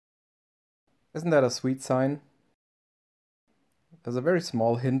Isn't that a sweet sign? There's a very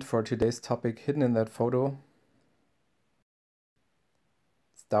small hint for today's topic hidden in that photo.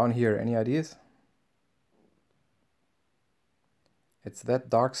 It's down here. Any ideas? It's that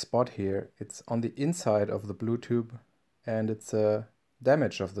dark spot here. It's on the inside of the blue tube, and it's a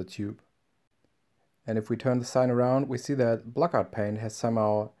damage of the tube. And if we turn the sign around, we see that blockout paint has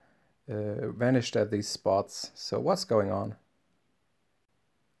somehow vanished at these spots. So what's going on?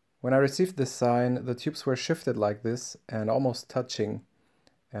 When I received this sign, the tubes were shifted like this and almost touching.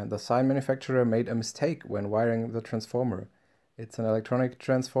 And the sign manufacturer made a mistake when wiring the transformer. It's an electronic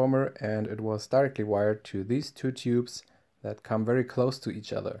transformer and it was directly wired to these two tubes that come very close to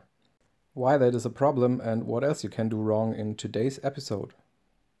each other. Why that is a problem and what else you can do wrong in today's episode.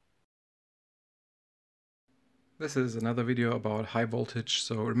 This is another video about high voltage,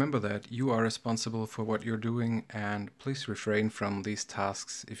 so remember that you are responsible for what you're doing and please refrain from these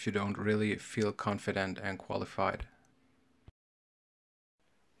tasks if you don't really feel confident and qualified.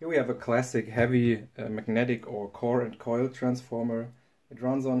 Here we have a classic heavy magnetic or core and coil transformer. It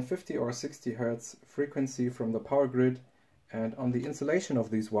runs on 50 or 60 Hz frequency from the power grid, and on the insulation of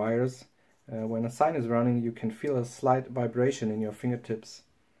these wires, when a sign is running, you can feel a slight vibration in your fingertips.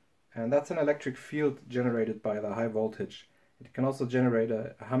 And that's an electric field generated by the high voltage. It can also generate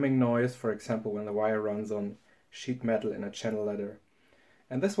a humming noise, for example, when the wire runs on sheet metal in a channel ladder.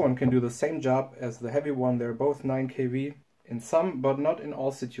 And this one can do the same job as the heavy one. They're both 9 kV in some, but not in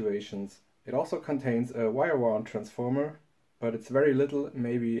all situations. It also contains a wire wound transformer, but it's very little,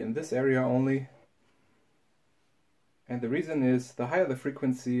 maybe in this area only. And the reason is, the higher the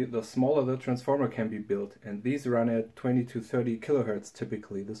frequency, the smaller the transformer can be built, and these run at 20 to 30 kHz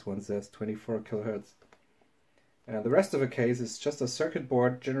typically. This one says 24 kHz. And the rest of the case is just a circuit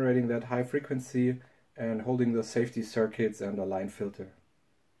board generating that high frequency and holding the safety circuits and a line filter.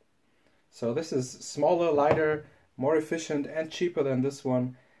 So this is smaller, lighter, more efficient and cheaper than this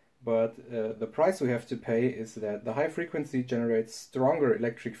one, but the price we have to pay is that the high frequency generates stronger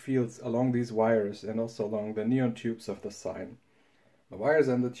electric fields along these wires and also along the neon tubes of the sign. The wires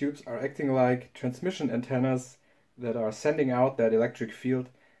and the tubes are acting like transmission antennas that are sending out that electric field,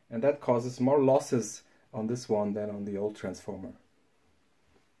 and that causes more losses on this one than on the old transformer.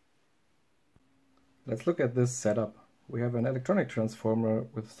 Let's look at this setup. We have an electronic transformer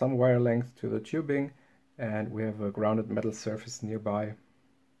with some wire length to the tubing, and we have a grounded metal surface nearby.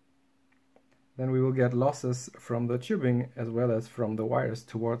 Then we will get losses from the tubing as well as from the wires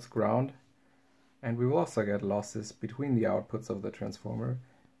towards ground, and we will also get losses between the outputs of the transformer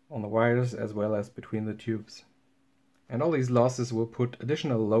on the wires as well as between the tubes. And all these losses will put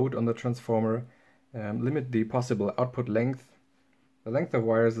additional load on the transformer, limit the possible output length. The length of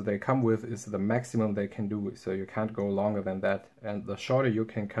wires that they come with is the maximum they can do, so you can't go longer than that, and the shorter you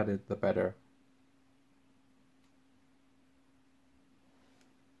can cut it, the better.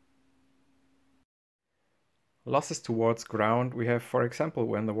 Losses towards ground we have, for example,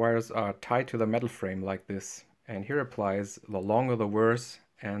 when the wires are tied to the metal frame like this. And here applies the longer the worse,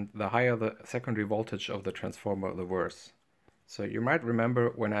 and the higher the secondary voltage of the transformer, the worse. So you might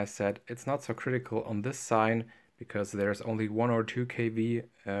remember when I said it's not so critical on this sign because there's only 1 or 2 kV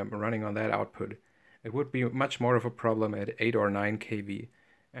running on that output. It would be much more of a problem at 8 or 9 kV.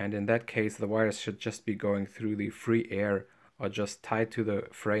 And in that case, the wires should just be going through the free air or just tied to the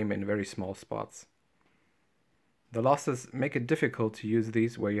frame in very small spots. The losses make it difficult to use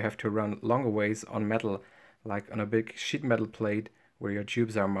these where you have to run longer ways on metal, like on a big sheet metal plate where your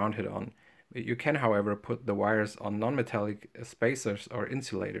tubes are mounted on. You can, however, put the wires on non-metallic spacers or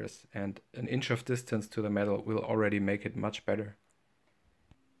insulators, and an inch of distance to the metal will already make it much better.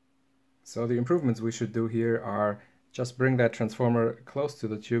 So the improvements we should do here are just bring that transformer close to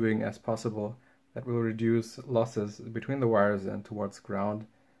the tubing as possible. That will reduce losses between the wires and towards ground.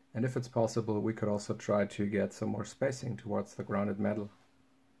 And if it's possible, we could also try to get some more spacing towards the grounded metal.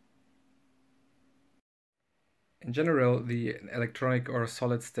 In general, the electronic or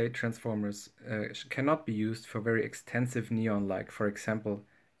solid-state transformers cannot be used for very extensive neon, like for example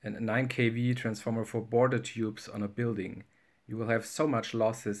a 9 kV transformer for border tubes on a building. You will have so much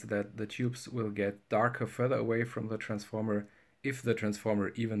losses that the tubes will get darker further away from the transformer if the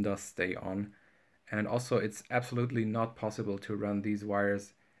transformer even does stay on. And also it's absolutely not possible to run these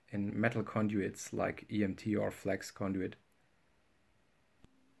wires in metal conduits like EMT or flex conduit.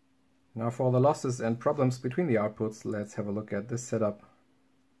 Now for the losses and problems between the outputs, let's have a look at this setup.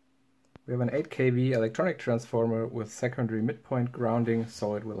 We have an 8 kV electronic transformer with secondary midpoint grounding,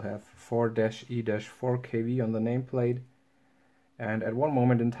 so it will have 4-E-4 kV on the nameplate. And at one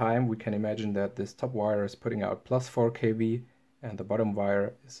moment in time we can imagine that this top wire is putting out plus 4 kV and the bottom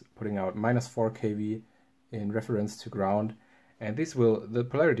wire is putting out -4 kV in reference to ground, and the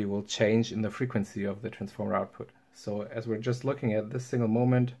polarity will change in the frequency of the transformer output. So as we're just looking at this single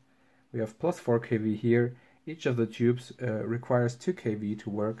moment, we have +4 kV here. Each of the tubes requires 2 kV to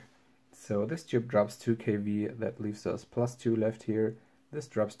work. So this tube drops 2 kV, that leaves us +2 left here. This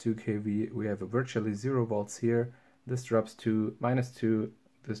drops 2 kV, we have a virtually 0 volts here. This drops to -2,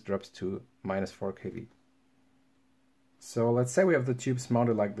 this drops to -4 kV. So let's say we have the tubes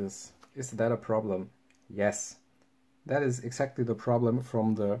mounted like this. Is that a problem? Yes. That is exactly the problem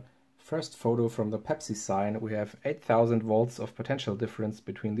from the first photo from the Pepsi sign. We have 8,000 volts of potential difference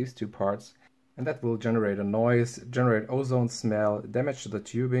between these two parts, and that will generate a noise, generate ozone smell, damage the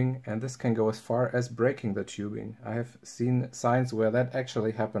tubing, and this can go as far as breaking the tubing. I have seen signs where that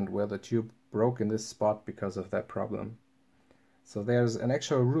actually happened, where the tube broke in this spot because of that problem. So there's an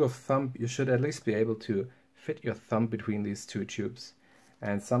actual rule of thumb. You should at least be able to fit your thumb between these two tubes.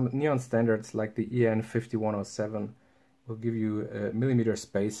 And some neon standards like the EN5107 will give you millimeter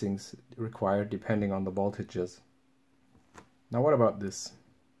spacings required depending on the voltages. Now what about this?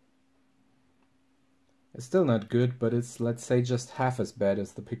 It's still not good, but it's, let's say, just half as bad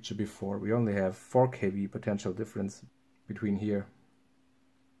as the picture before. We only have 4 kV potential difference between here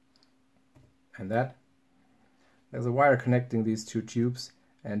and that. There's a wire connecting these two tubes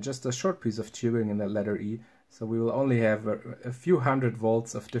and just a short piece of tubing in the letter E, so we will only have a few hundred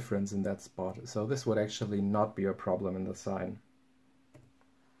volts of difference in that spot. So this would actually not be a problem in the sign.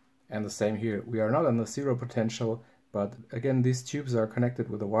 And the same here. We are not on the 0 potential, but again these tubes are connected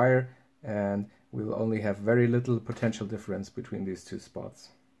with a wire and we will only have very little potential difference between these two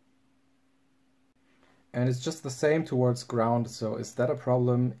spots. And it's just the same towards ground, so is that a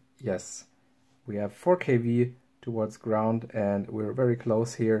problem? Yes. We have 4 kV towards ground and we're very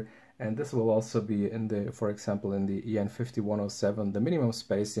close here, and this will also be in the, for example, in the EN5107, the minimum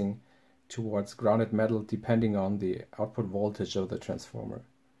spacing towards grounded metal depending on the output voltage of the transformer.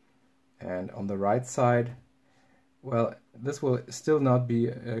 And on the right side, well, this will still not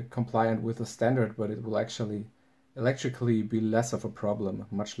be compliant with the standard, but it will actually electrically be less of a problem,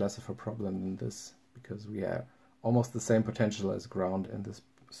 much less of a problem than this, because we have almost the same potential as ground in this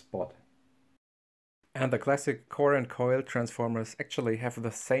spot. And the classic core and coil transformers actually have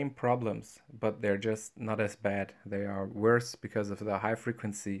the same problems, but they're just not as bad. They are worse because of the high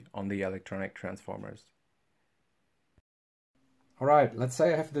frequency on the electronic transformers. Alright, let's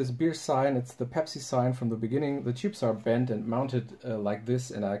say I have this beer sign, it's the Pepsi sign from the beginning. The tubes are bent and mounted like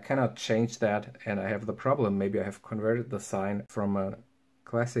this, and I cannot change that, and I have the problem. Maybe I have converted the sign from a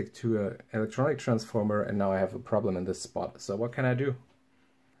classic to an electronic transformer, and now I have a problem in this spot. So what can I do?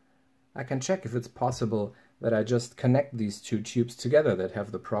 I can check if it's possible that I just connect these two tubes together that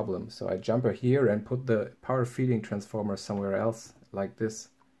have the problem. So I jumper here and put the power feeding transformer somewhere else, like this.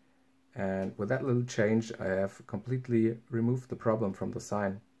 And with that little change, I have completely removed the problem from the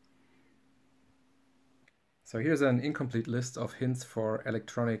sign. So here's an incomplete list of hints for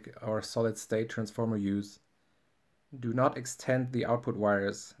electronic or solid-state transformer use. Do not extend the output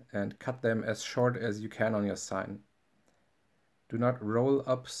wires and cut them as short as you can on your sign. Do not roll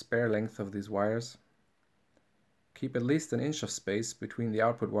up spare length of these wires. Keep at least 1 inch of space between the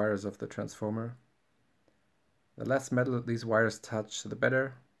output wires of the transformer. The less metal these wires touch, the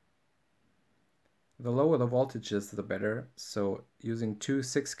better. The lower the voltages, the better, so using 2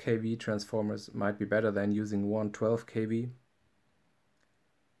 6 kV transformers might be better than using 1 12 kV.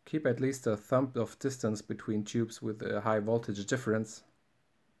 Keep at least a thumb of distance between tubes with a high voltage difference.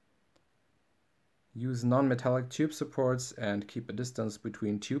 Use non-metallic tube supports and keep a distance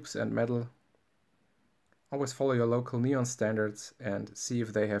between tubes and metal. Always follow your local neon standards and see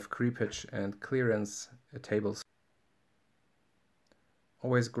if they have creepage and clearance tables.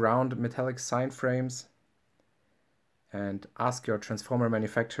 Always ground metallic sign frames and ask your transformer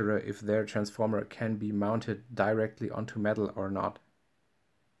manufacturer if their transformer can be mounted directly onto metal or not.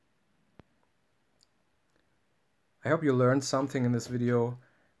 I hope you learned something in this video.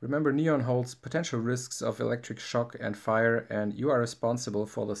 Remember, neon holds potential risks of electric shock and fire, and you are responsible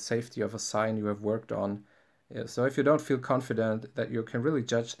for the safety of a sign you have worked on. So if you don't feel confident that you can really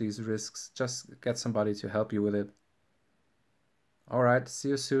judge these risks, just get somebody to help you with it. Alright, see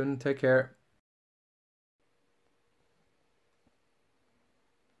you soon, take care.